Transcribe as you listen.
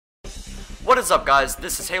What is up, guys?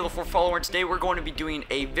 This is Halo 4 Follower, and today we're going to be doing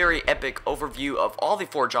a very epic overview of all the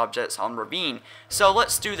Forge objects on Ravine. So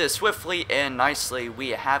let's do this swiftly and nicely. We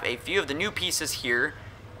have a few of the new pieces here.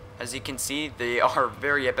 As you can see, they are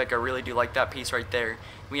very epic. I really do like that piece right there.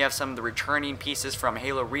 We have some of the returning pieces from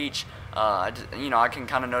Halo Reach. I can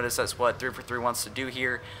kind of notice that's what 343 wants to do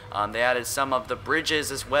here. They added some of the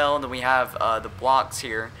bridges as well, and then we have the blocks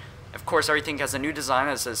here. Of course, everything has a new design,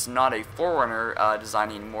 as it's not a Forerunner design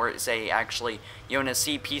anymore. It's actually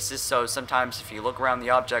C pieces, so sometimes if you look around the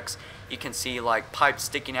objects, you can see like pipes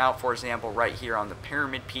sticking out, for example, right here on the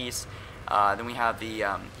pyramid piece. Then we have the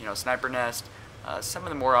sniper nest, some of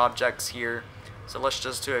the more objects here. So let's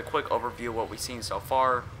just do a quick overview of what we've seen so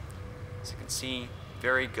far. As you can see,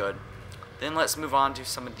 very good. Then let's move on to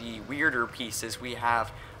some of the weirder pieces. We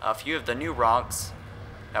have a few of the new rocks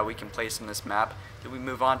that we can place in this map. Then we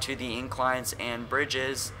move on to the inclines and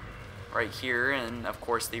bridges right here, and of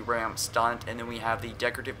course the ramp stunt, and then we have the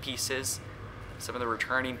decorative pieces, some of the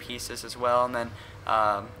returning pieces as well, and then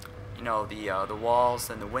the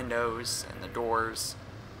walls and the windows and the doors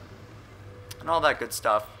and all that good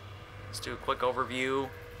stuff. Let's do a quick overview.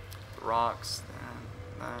 The rocks,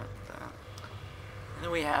 that. And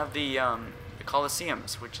then we have the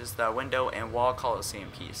Colosseums, which is the window and wall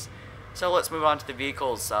Colosseum piece. So let's move on to the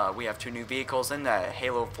vehicles. We have two new vehicles in the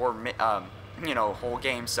Halo 4 whole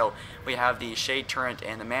game. So we have the Shade Turret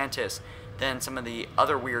and the Mantis. Then some of the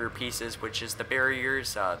other weirder pieces, which is the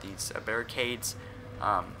barriers, these barricades.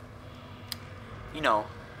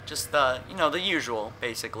 Just the usual.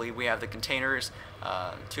 Basically, we have the containers.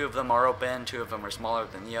 Two of them are open. Two of them are smaller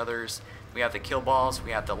than the others. We have the kill balls.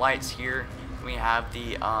 We have the lights here. We have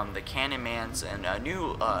the cannon mans and a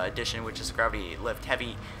new addition, which is gravity lift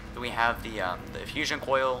heavy. Then we have the fusion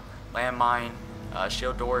coil, landmine,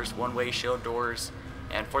 shield doors, one-way shield doors,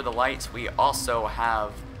 and for the lights we also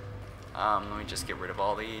have. Let me just get rid of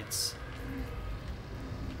all these.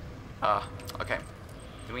 Okay.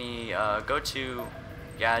 Then we go to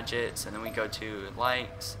gadgets, and then we go to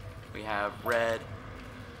lights. We have red,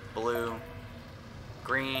 blue,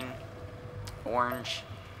 green, orange,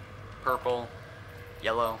 purple,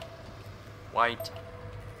 yellow, white,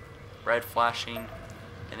 red flashing,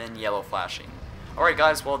 and then yellow flashing. Alright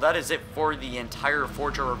guys, well that is it for the entire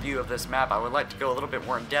Forger review of this map. I would like to go a little bit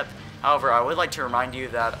more in depth. However, I would like to remind you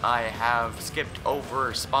that I have skipped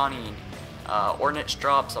over spawning ordnance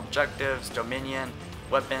drops, objectives, dominion,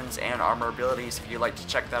 weapons, and armor abilities if you'd like to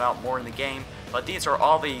check that out more in the game. But these are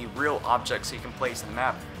all the real objects you can place in the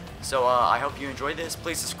map. So I hope you enjoyed this.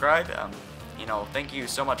 Please subscribe. Thank you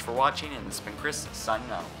so much for watching, and this has been Chris signing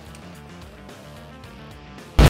out.